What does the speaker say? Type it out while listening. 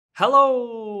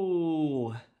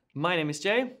Hello! My name is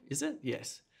Jay. Is it?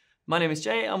 Yes. My name is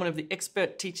Jay. I'm one of the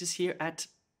expert teachers here at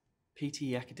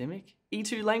PTE Academic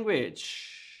E2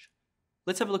 Language.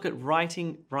 Let's have a look at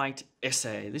writing right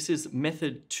essay. This is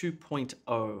method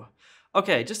 2.0.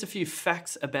 Okay, just a few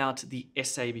facts about the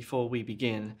essay before we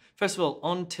begin. First of all,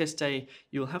 on test day,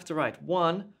 you'll have to write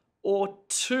 1 or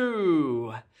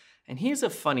 2. And here's a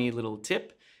funny little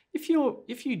tip. If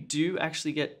you do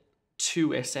actually get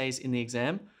 2 essays in the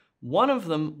exam, one of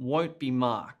them won't be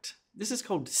marked. This is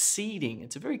called seeding.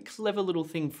 It's a very clever little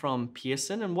thing from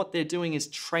Pearson, and what they're doing is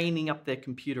training up their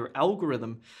computer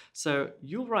algorithm. So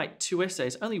you'll write 2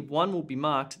 essays, only one will be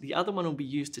marked, the other one will be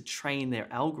used to train their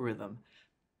algorithm.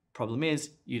 Problem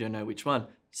is, you don't know which one.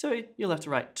 So you'll have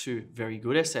to write 2 very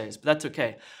good essays, but that's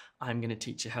okay. I'm going to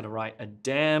teach you how to write a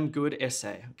damn good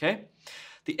essay, okay?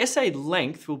 The essay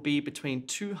length will be between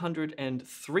 200 and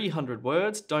 300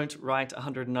 words. Don't write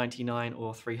 199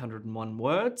 or 301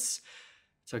 words.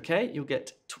 It's okay, you'll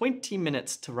get 20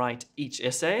 minutes to write each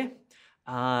essay,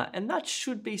 and that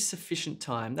should be sufficient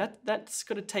time. That's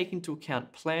got to take into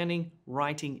account planning,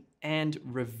 writing, and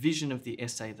revision of the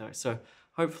essay though. So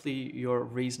hopefully you're a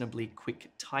reasonably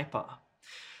quick typer.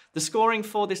 The scoring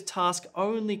for this task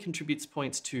only contributes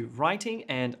points to writing,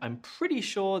 and I'm pretty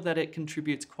sure that it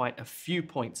contributes quite a few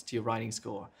points to your writing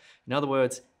score. In other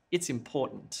words, it's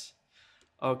important.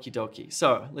 Okie dokie.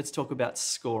 So let's talk about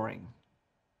scoring.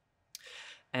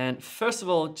 And first of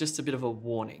all, just a bit of a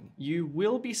warning. You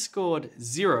will be scored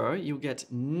 0. You'll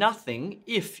get nothing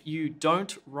if you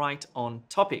don't write on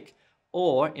topic.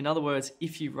 Or, in other words,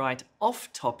 if you write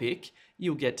off topic,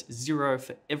 you'll get 0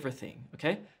 for everything,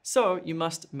 okay? So you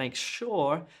must make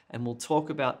sure, and we'll talk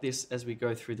about this as we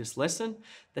go through this lesson,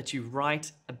 that you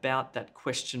write about that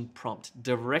question prompt,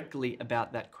 directly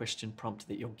about that question prompt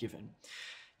that you're given.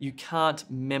 You can't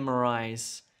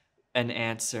memorize an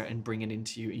answer and bring it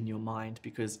into you in your mind,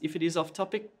 because if it is off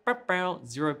topic,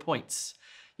 0 points.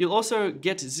 You'll also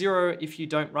get 0 if you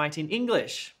don't write in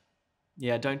English.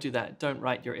 Yeah, don't do that. Don't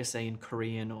write your essay in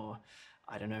Korean or,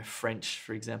 I don't know, French,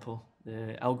 for example.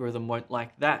 The algorithm won't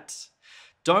like that.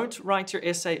 Don't write your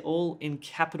essay all in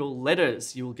capital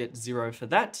letters. You will get 0 for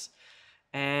that.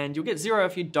 And you'll get 0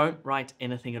 if you don't write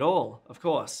anything at all, of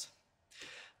course.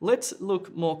 Let's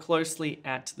look more closely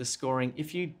at the scoring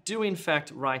if you do in fact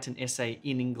write an essay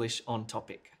in English on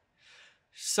topic.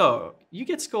 So you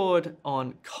get scored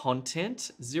on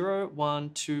content 0, 1,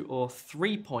 2, or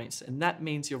 3 points, and that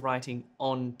means you're writing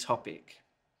on topic.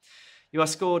 You are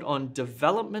scored on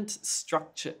development,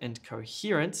 structure, and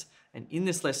coherence, and in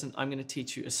this lesson I'm going to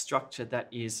teach you a structure that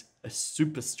is a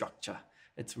superstructure.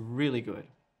 It's really good.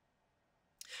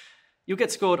 You'll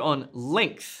get scored on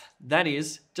length, that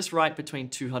is, just write between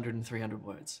 200 and 300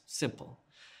 words. Simple.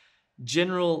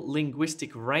 General linguistic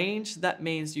range, that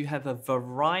means you have a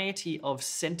variety of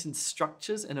sentence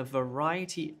structures and a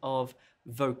variety of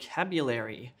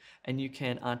vocabulary, and you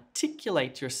can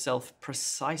articulate yourself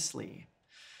precisely.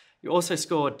 You also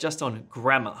scored just on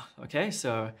grammar, okay?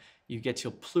 So you get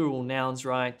your plural nouns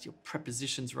right, your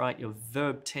prepositions right, your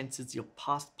verb tenses, your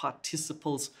past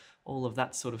participles, all of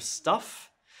that sort of stuff.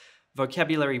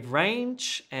 Vocabulary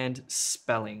range and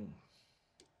spelling.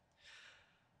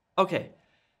 Okay.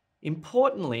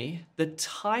 Importantly, the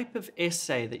type of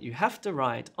essay that you have to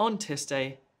write on test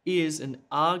day is an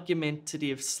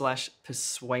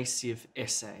argumentative/persuasive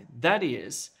essay. That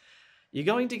is, you're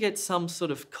going to get some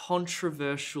sort of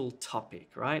controversial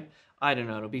topic, right? I don't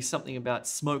know, it'll be something about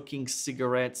smoking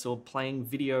cigarettes or playing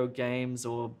video games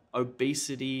or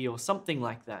obesity or something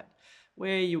like that,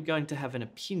 where you're going to have an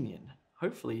opinion.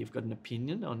 Hopefully you've got an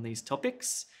opinion on these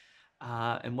topics.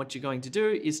 And what you're going to do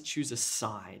is choose a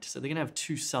side. So they're going to have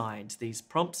 2 sides, these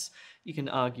prompts. You can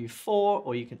argue for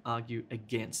or you can argue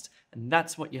against. And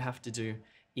that's what you have to do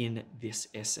in this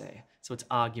essay. So it's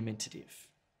argumentative.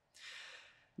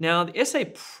 Now the essay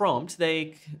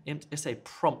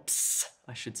prompts,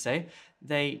 I should say,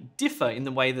 they differ in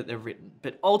the way that they're written.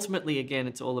 But ultimately, again,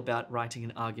 it's all about writing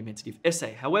an argumentative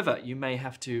essay. However, you may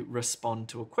have to respond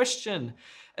to a question,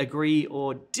 agree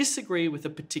or disagree with a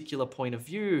particular point of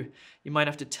view. You might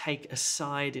have to take a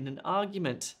side in an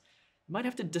argument. You might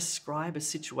have to describe a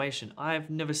situation.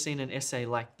 I've never seen an essay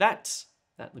like that.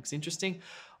 That looks interesting.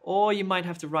 Or you might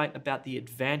have to write about the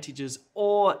advantages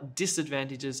or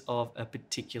disadvantages of a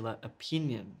particular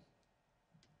opinion.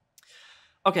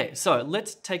 Okay, so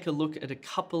let's take a look at a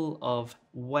couple of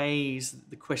ways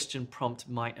the question prompt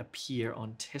might appear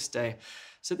on test day.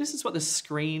 So this is what the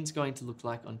screen's going to look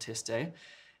like on test day.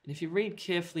 And if you read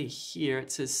carefully here,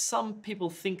 it says some people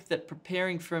think that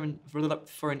preparing for an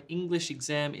English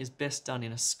exam is best done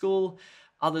in a school.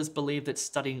 Others believe that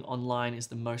studying online is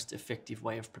the most effective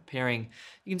way of preparing.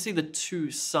 You can see the two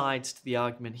sides to the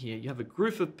argument here. You have a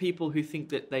group of people who think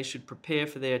that they should prepare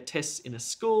for their tests in a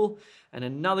school, and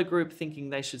another group thinking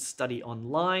they should study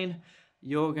online.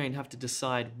 You're going to have to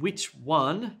decide which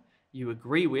one you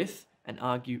agree with and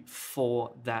argue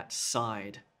for that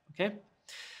side, okay?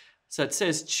 So it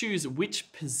says choose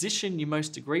which position you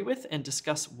most agree with and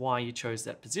discuss why you chose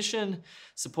that position.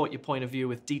 Support your point of view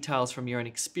with details from your own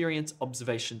experience,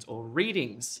 observations, or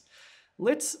readings.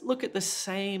 Let's look at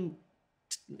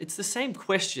it's the same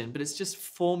question, but it's just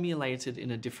formulated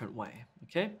in a different way,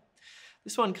 okay?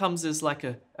 This one comes as like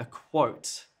a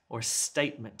quote or a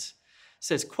statement. It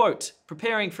says, quote,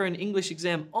 preparing for an English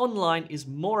exam online is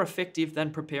more effective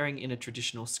than preparing in a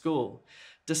traditional school.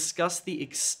 Discuss the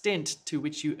extent to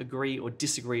which you agree or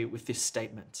disagree with this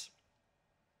statement.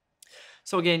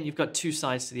 So again, you've got two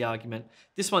sides to the argument.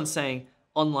 This one's saying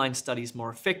online study is more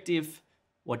effective.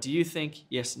 What do you think?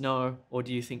 Yes, no. Or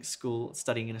do you think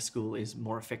studying in a school is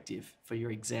more effective for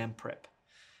your exam prep?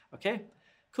 Okay,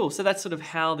 cool. So that's sort of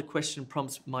how the question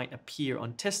prompts might appear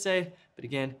on test day. But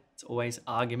again, it's always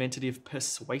argumentative,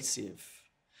 persuasive.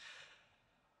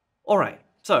 All right.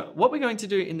 So what we're going to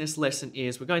do in this lesson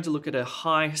is we're going to look at a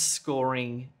high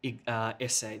scoring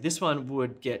essay. This one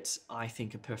would get, I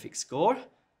think, a perfect score.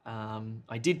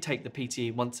 I did take the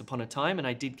PTE once upon a time and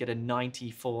I did get a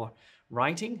 90 for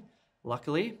writing,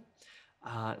 luckily.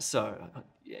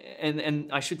 And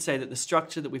I should say that the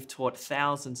structure that we've taught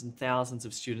thousands and thousands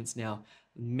of students now,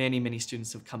 many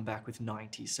students have come back with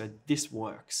 90. So this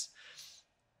works.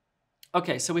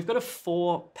 Okay, so we've got a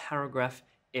 4-paragraph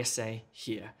essay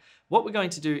here. What we're going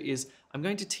to do is I'm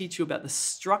going to teach you about the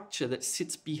structure that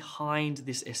sits behind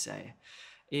this essay.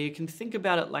 You can think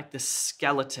about it like the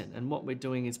skeleton, and what we're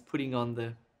doing is putting on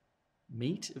the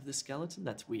meat of the skeleton.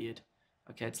 That's weird.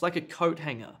 Okay, it's like a coat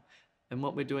hanger, and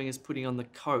what we're doing is putting on the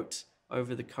coat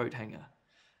over the coat hanger.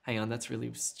 Hang on, that's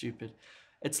really stupid.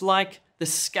 It's like the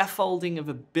scaffolding of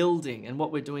a building, and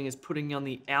what we're doing is putting on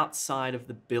the outside of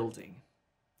the building.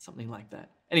 Something like that.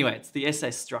 Anyway, it's the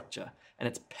essay structure, and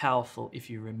it's powerful if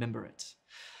you remember it.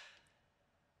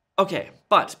 Okay,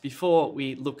 but before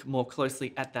we look more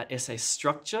closely at that essay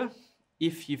structure,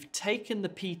 if you've taken the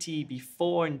PTE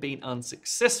before and been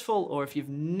unsuccessful, or if you've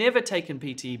never taken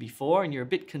PTE before and you're a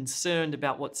bit concerned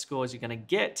about what scores you're going to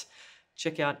get,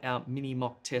 check out our mini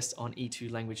mock test on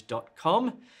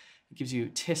e2language.com. It gives you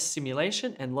test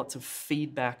simulation and lots of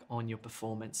feedback on your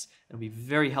performance. It'll be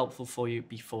very helpful for you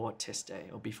before test day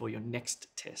or before your next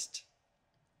test.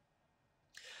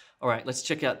 All right, let's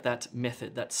check out that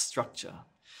method, that structure.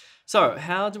 So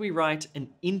how do we write an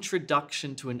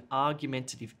introduction to an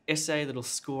argumentative essay that'll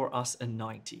score us a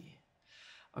 90?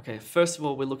 Okay, first of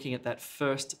all, we're looking at that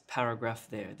first paragraph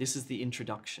there. This is the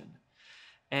introduction.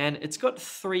 And it's got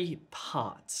 3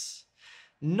 parts.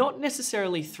 Not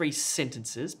necessarily 3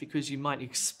 sentences, because you might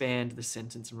expand the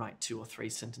sentence and write 2 or 3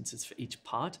 sentences for each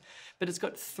part, but it's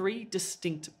got 3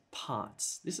 distinct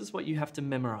parts. This is what you have to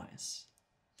memorize.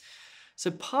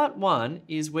 So part 1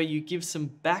 is where you give some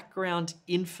background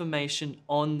information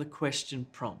on the question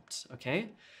prompt, okay?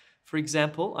 For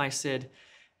example, I said,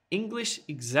 English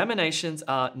examinations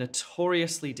are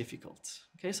notoriously difficult.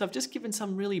 Okay, so I've just given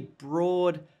some really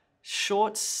broad,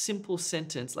 short, simple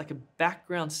sentence, like a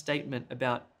background statement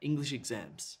about English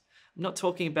exams. I'm not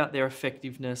talking about their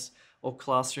effectiveness or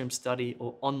classroom study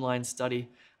or online study.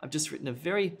 I've just written a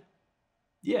very,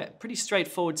 pretty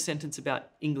straightforward sentence about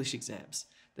English exams.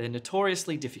 They're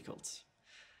notoriously difficult.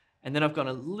 And then I've gone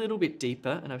a little bit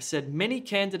deeper and I've said many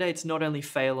candidates not only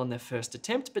fail on their first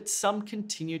attempt, but some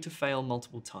continue to fail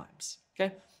multiple times.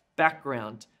 Okay,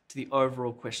 background to the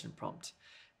overall question prompt.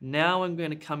 Now I'm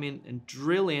going to come in and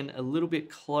drill in a little bit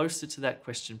closer to that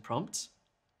question prompt.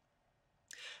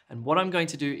 And what I'm going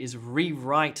to do is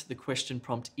rewrite the question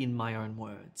prompt in my own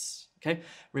words. Okay,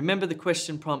 remember the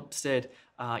question prompt said,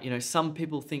 some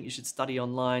people think you should study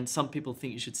online, some people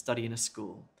think you should study in a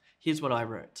school. Here's what I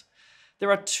wrote.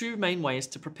 There are 2 main ways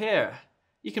to prepare.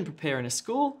 You can prepare in a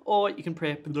school or you can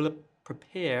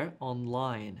prepare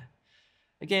online.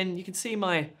 Again, you can see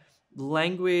my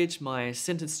language, my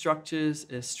sentence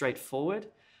structures are straightforward.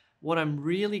 What I'm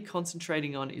really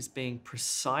concentrating on is being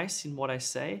precise in what I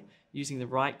say, using the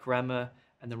right grammar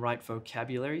and the right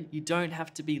vocabulary. You don't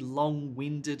have to be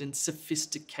long-winded and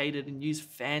sophisticated and use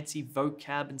fancy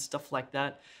vocab and stuff like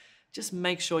that. Just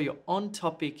make sure you're on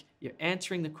topic, you're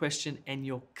answering the question, and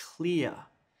you're clear.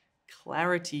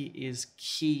 Clarity is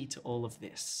key to all of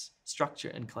this, structure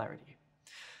and clarity.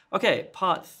 Okay,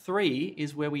 part 3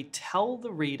 is where we tell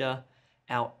the reader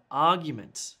our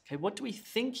argument. Okay, what do we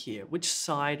think here? Which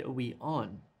side are we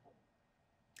on?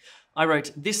 I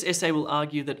wrote, this essay will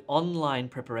argue that online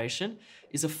preparation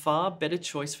is a far better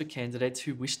choice for candidates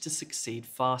who wish to succeed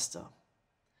faster.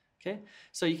 Okay,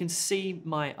 so you can see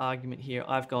my argument here.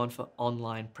 I've gone for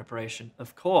online preparation,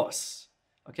 of course.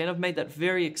 Okay, and I've made that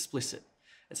very explicit.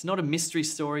 It's not a mystery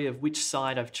story of which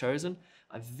side I've chosen.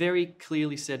 I've very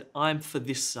clearly said I'm for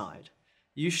this side.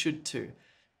 You should too.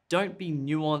 Don't be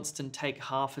nuanced and take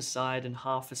half a side and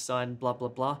blah, blah,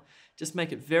 blah. Just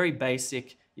make it very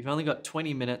basic. You've only got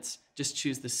 20 minutes. Just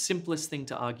choose the simplest thing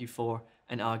to argue for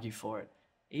and argue for it.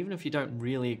 Even if you don't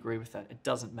really agree with that, it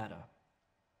doesn't matter.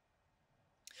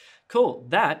 Cool,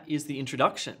 that is the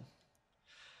introduction.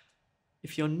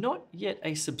 If you're not yet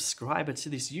a subscriber to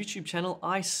this YouTube channel,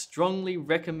 I strongly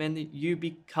recommend that you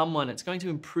become one. It's going to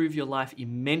improve your life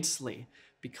immensely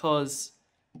because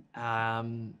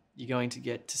you're going to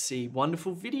get to see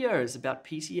wonderful videos about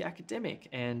PTE academic,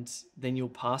 and then you'll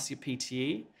pass your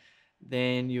PTE,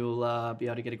 then you'll be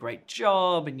able to get a great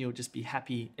job and you'll just be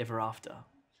happy ever after.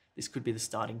 This could be the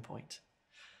starting point.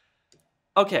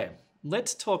 Okay,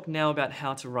 let's talk now about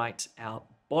how to write our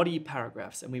body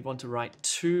paragraphs, and we want to write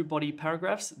 2 body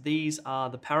paragraphs. These are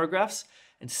the paragraphs,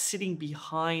 and sitting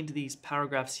behind these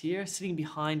paragraphs here, sitting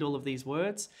behind all of these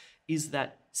words, is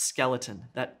that skeleton,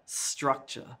 that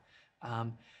structure.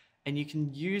 And you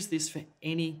can use this for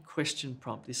any question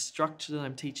prompt. This structure that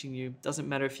I'm teaching you, doesn't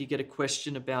matter if you get a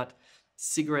question about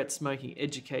cigarette smoking,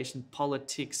 education,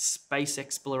 politics, space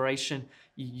exploration,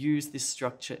 you use this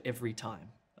structure every time,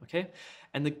 okay?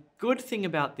 And the good thing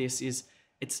about this is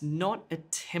it's not a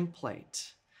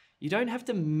template. You don't have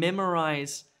to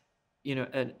memorize, you know,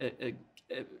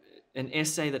 an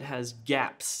essay that has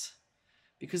gaps,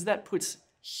 because that puts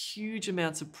huge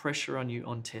amounts of pressure on you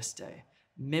on test day.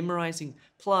 Memorizing,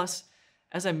 plus,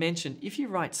 as I mentioned, if you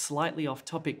write slightly off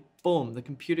topic, boom, the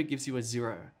computer gives you a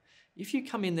 0. If you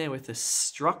come in there with a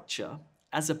structure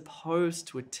as opposed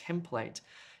to a template,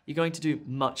 you're going to do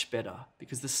much better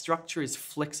because the structure is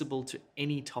flexible to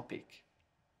any topic.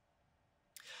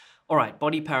 All right,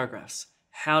 body paragraphs.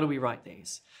 How do we write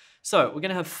these? So we're going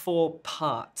to have 4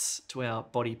 parts to our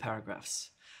body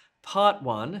paragraphs. Part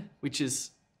 1, which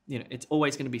is, you know, it's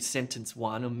always going to be sentence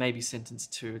 1 or maybe sentence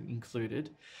 2 included,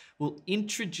 will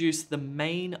introduce the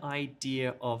main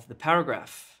idea of the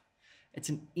paragraph. It's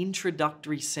an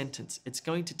introductory sentence. It's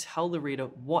going to tell the reader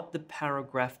what the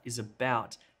paragraph is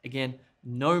about. Again,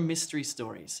 no mystery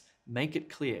stories. Make it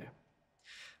clear.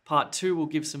 Part 2 will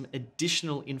give some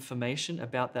additional information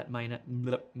about that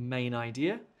main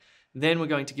idea. Then we're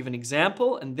going to give an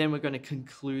example, and then we're going to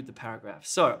conclude the paragraph.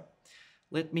 So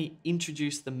let me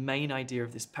introduce the main idea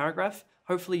of this paragraph.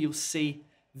 Hopefully you'll see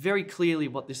very clearly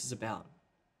what this is about.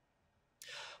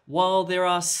 While there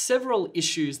are several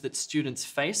issues that students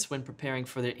face when preparing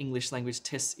for their English language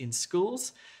tests in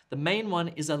schools, the main one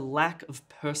is a lack of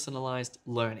personalized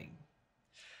learning.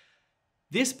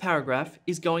 This paragraph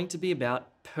is going to be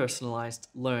about personalized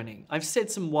learning. I've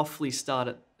said some waffly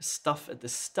stuff at the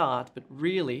start, but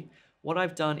really what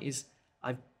I've done is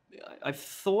I've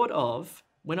thought of,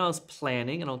 when I was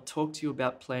planning, and I'll talk to you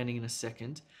about planning in a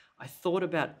second, I thought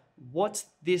about what's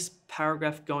this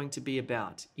paragraph going to be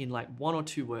about in like 1 or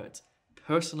 2 words.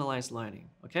 Personalized learning,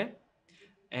 okay?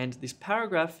 And this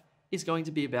paragraph is going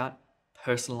to be about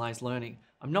personalized learning.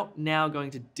 I'm not now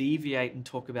going to deviate and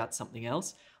talk about something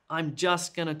else. I'm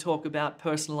just going to talk about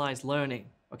personalized learning,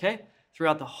 okay?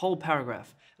 Throughout the whole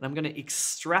paragraph. And I'm going to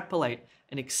extrapolate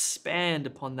and expand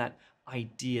upon that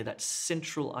idea, that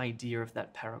central idea of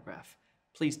that paragraph.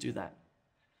 Please do that.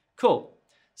 Cool.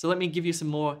 So let me give you some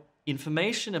more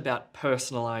information about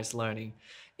personalized learning.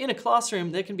 In a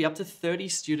classroom, there can be up to 30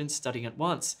 students studying at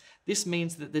once. This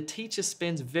means that the teacher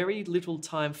spends very little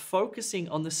time focusing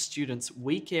on the students'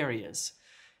 weak areas.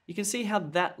 You can see how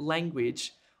that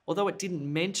language, although it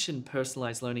didn't mention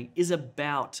personalized learning, is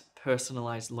about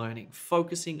personalized learning,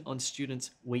 focusing on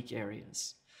students' weak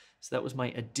areas. So that was my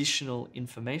additional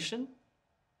information.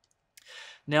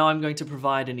 Now I'm going to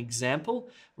provide an example.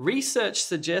 Research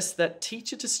suggests that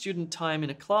teacher-to-student time in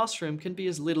a classroom can be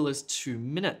as little as 2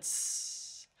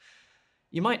 minutes.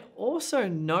 You might also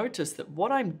notice that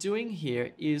what I'm doing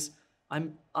here is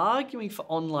I'm arguing for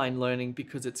online learning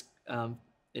because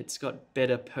it's got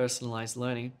better personalized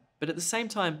learning, but at the same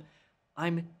time,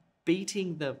 I'm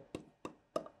beating the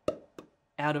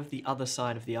out of the other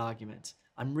side of the argument.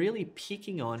 I'm really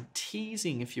picking on,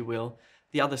 teasing, if you will,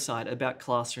 the other side about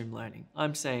classroom learning.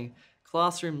 I'm saying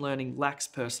classroom learning lacks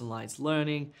personalized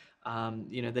learning.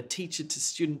 The teacher to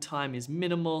student time is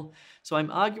minimal. So I'm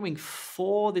arguing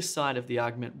for this side of the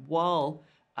argument while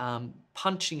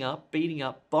punching up, beating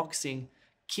up, boxing,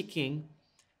 kicking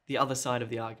the other side of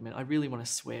the argument. I really want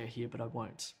to swear here, but I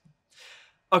won't.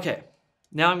 Okay,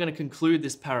 now I'm going to conclude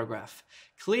this paragraph.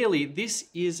 Clearly, this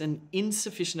is an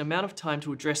insufficient amount of time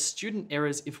to address student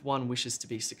errors if one wishes to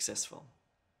be successful.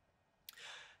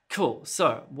 Cool,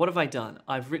 so what have I done?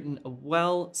 I've written a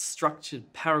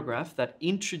well-structured paragraph that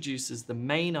introduces the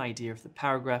main idea of the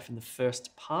paragraph in the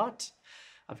first part.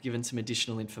 I've given some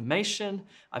additional information,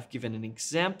 I've given an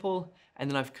example, and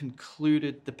then I've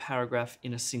concluded the paragraph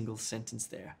in a single sentence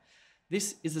there.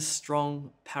 This is a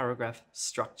strong paragraph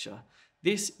structure.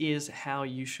 This is how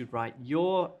you should write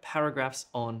your paragraphs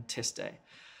on test day.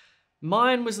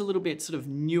 Mine was a little bit sort of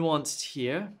nuanced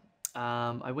here.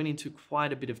 I went into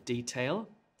quite a bit of detail.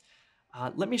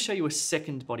 Let me show you a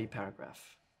second body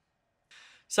paragraph.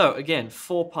 So again,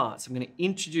 4 parts. I'm going to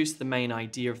introduce the main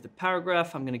idea of the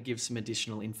paragraph. I'm going to give some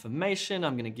additional information.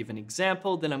 I'm going to give an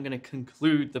example. Then I'm going to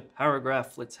conclude the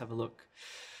paragraph. Let's have a look.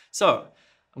 So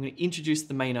I'm going to introduce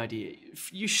the main idea.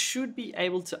 You should be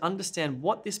able to understand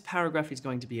what this paragraph is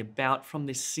going to be about from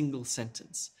this single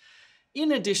sentence.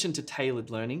 In addition to tailored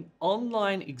learning,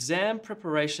 online exam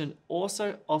preparation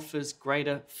also offers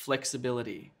greater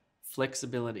flexibility.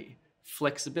 Flexibility.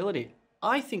 Flexibility.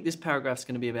 I think this paragraph is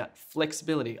going to be about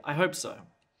flexibility. I hope so.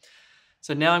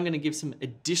 So now I'm going to give some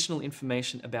additional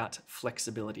information about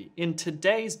flexibility. In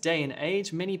today's day and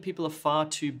age, many people are far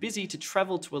too busy to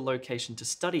travel to a location to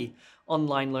study.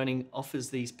 Online learning offers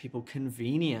these people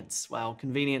convenience. Wow,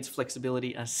 convenience,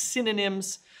 flexibility are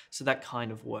synonyms, so that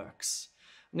kind of works.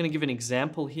 I'm going to give an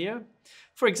example here.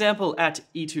 For example, at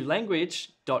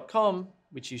e2language.com,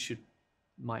 which you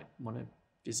might want to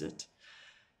visit,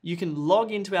 you can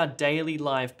log into our daily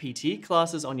live PTE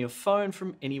classes on your phone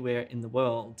from anywhere in the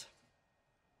world.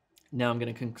 Now I'm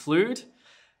going to conclude.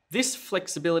 This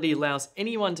flexibility allows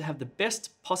anyone to have the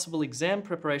best possible exam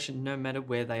preparation no matter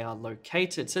where they are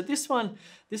located. So this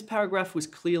paragraph was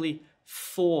clearly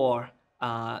for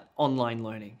online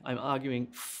learning. I'm arguing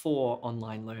for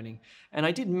online learning. And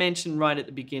I did mention right at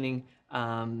the beginning,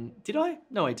 did I?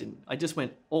 No, I didn't. I just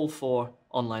went all for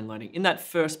online learning. In that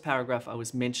first paragraph, I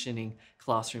was mentioning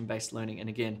classroom-based learning and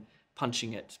again,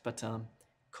 punching it. But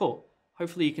cool.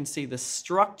 Hopefully you can see the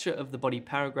structure of the body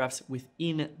paragraphs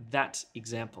within that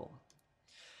example.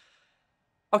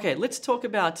 Okay, let's talk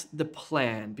about the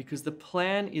plan because the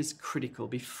plan is critical.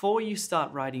 Before you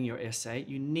start writing your essay,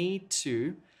 you need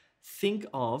to think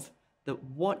of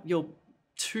what your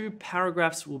 2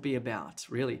 paragraphs will be about,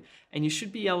 really. And you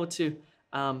should be able to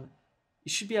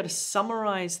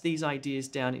summarize these ideas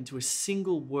down into a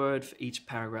single word for each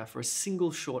paragraph or a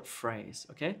single short phrase,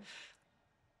 okay?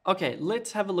 Okay,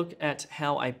 let's have a look at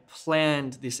how I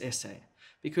planned this essay,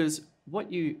 because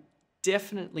what you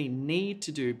definitely need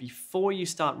to do before you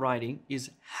start writing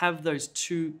is have those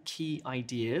 2 key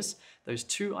ideas, those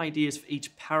 2 ideas for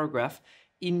each paragraph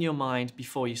in your mind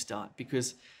before you start,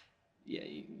 because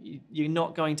you're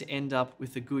not going to end up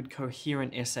with a good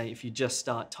coherent essay if you just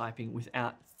start typing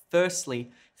without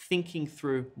firstly thinking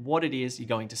through what it is you're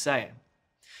going to say.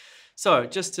 So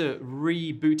just to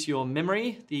reboot your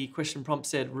memory, the question prompt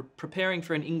said, preparing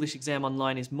for an English exam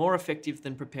online is more effective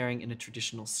than preparing in a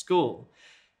traditional school.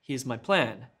 Here's my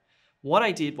plan. What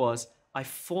I did was I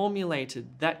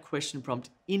formulated that question prompt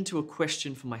into a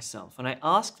question for myself. And I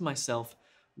asked myself,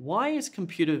 why is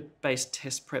computer-based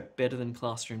test prep better than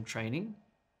classroom training?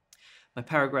 My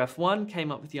paragraph 1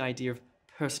 came up with the idea of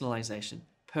personalization,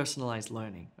 personalized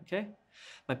learning, okay?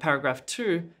 My paragraph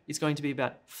 2 is going to be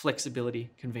about flexibility,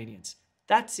 convenience.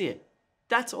 That's it.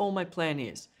 That's all my plan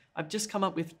is. I've just come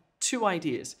up with 2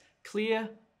 ideas, clear,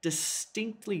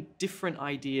 distinctly different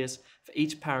ideas for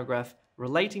each paragraph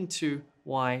relating to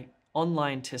why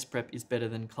online test prep is better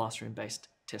than classroom-based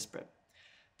test prep.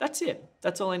 That's it.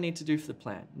 That's all I need to do for the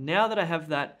plan. Now that I have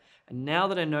that, and now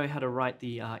that I know how to write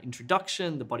the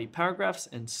introduction, the body paragraphs,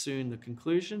 and soon the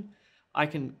conclusion, I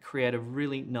can create a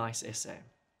really nice essay.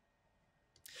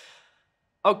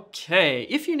 Okay,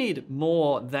 if you need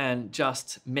more than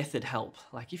just method help,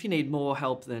 like if you need more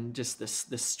help than just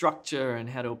the structure and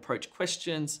how to approach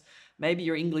questions, maybe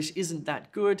your English isn't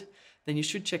that good, then you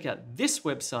should check out this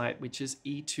website, which is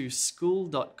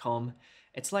e2school.com.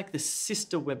 It's like the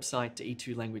sister website to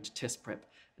E2 Language Test Prep.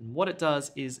 And what it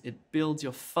does is it builds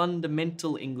your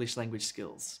fundamental English language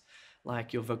skills,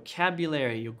 like your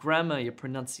vocabulary, your grammar, your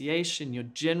pronunciation, your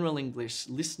general English,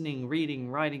 listening, reading,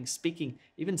 writing, speaking,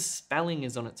 even spelling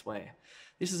is on its way.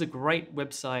 This is a great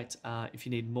website if you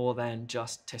need more than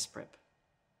just test prep.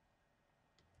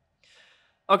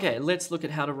 Okay, let's look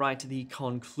at how to write the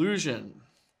conclusion.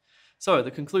 So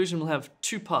the conclusion will have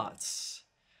 2 parts.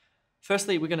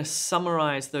 Firstly, we're going to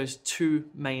summarize those 2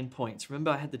 main points. Remember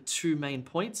I had the 2 main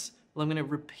points? Well, I'm going to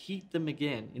repeat them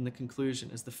again in the conclusion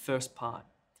as the first part.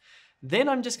 Then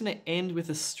I'm just going to end with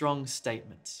a strong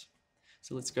statement.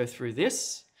 So let's go through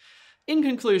this. In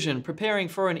conclusion, preparing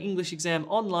for an English exam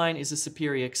online is a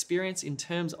superior experience in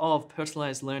terms of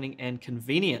personalized learning and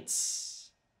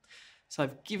convenience. So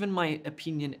I've given my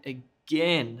opinion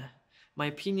again. My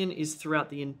opinion is throughout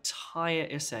the entire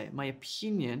essay. My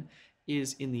opinion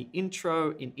is in the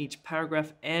intro, in each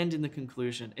paragraph, and in the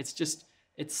conclusion.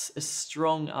 It's a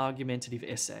strong argumentative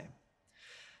essay.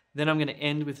 Then I'm going to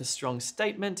end with a strong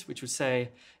statement, which would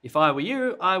say, if I were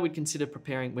you, I would consider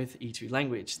preparing with E2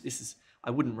 language. I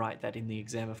wouldn't write that in the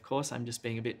exam, of course. I'm just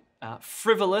being a bit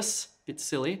frivolous, a bit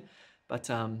silly, but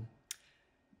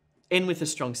end with a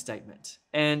strong statement.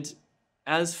 And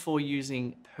as for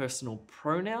using personal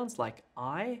pronouns like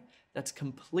I, that's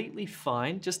completely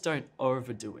fine. Just don't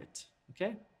overdo it,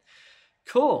 okay?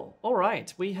 Cool. All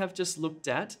right. We have just looked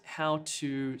at how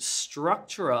to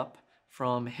structure up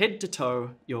from head to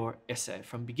toe your essay,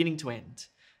 from beginning to end,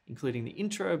 including the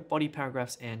intro, body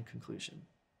paragraphs, and conclusion.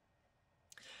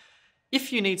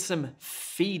 If you need some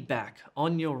feedback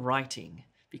on your writing,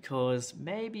 because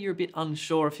maybe you're a bit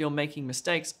unsure if you're making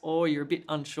mistakes or you're a bit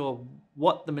unsure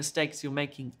what the mistakes you're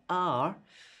making are,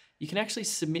 you can actually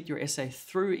submit your essay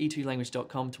through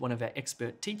e2language.com to one of our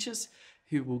expert teachers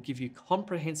who will give you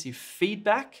comprehensive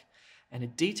feedback and a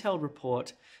detailed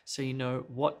report so you know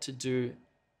what to do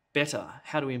better,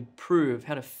 how to improve,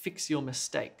 how to fix your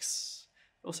mistakes.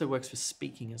 It also works for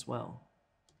speaking as well.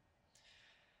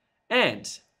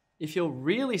 And if you're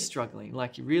really struggling,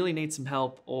 like you really need some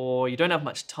help or you don't have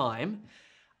much time,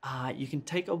 you can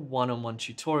take a one-on-one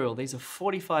tutorial. These are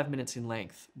 45 minutes in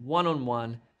length,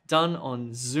 one-on-one, done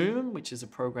on Zoom, which is a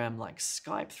program like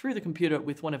Skype, through the computer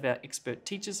with one of our expert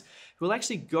teachers who will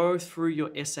actually go through your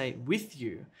essay with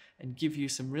you and give you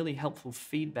some really helpful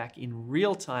feedback in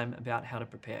real time about how to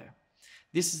prepare.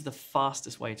 This is the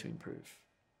fastest way to improve.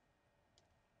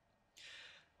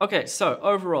 Okay, so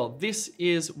overall, this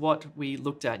is what we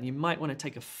looked at. And you might want to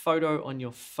take a photo on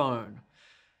your phone,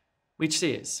 which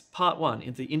is part 1,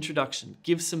 in the introduction,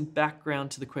 give some background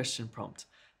to the question prompt.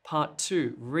 Part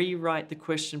 2, rewrite the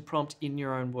question prompt in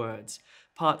your own words.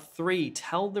 Part 3,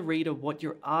 tell the reader what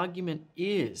your argument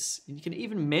is. And you can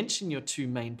even mention your 2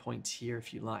 main points here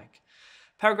if you like.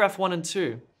 Paragraph 1 and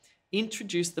 2,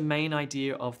 introduce the main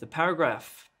idea of the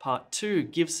paragraph. Part 2,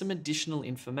 give some additional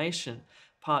information.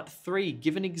 Part 3,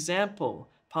 give an example.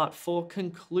 Part 4,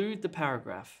 conclude the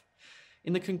paragraph.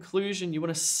 In the conclusion, you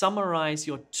want to summarize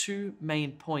your 2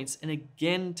 main points and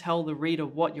again tell the reader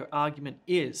what your argument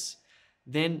is.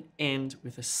 Then end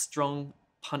with a strong,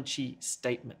 punchy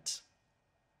statement.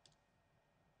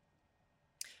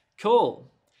 Cool.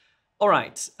 All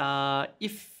right.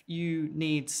 If you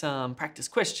need some practice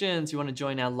questions, you want to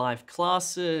join our live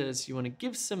classes, you want to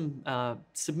give some,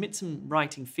 submit some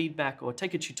writing feedback or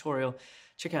take a tutorial,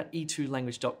 check out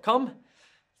e2language.com.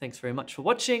 Thanks very much for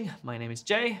watching. My name is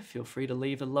Jay. Feel free to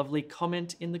leave a lovely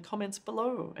comment in the comments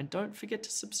below and don't forget to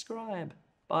subscribe.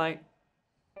 Bye.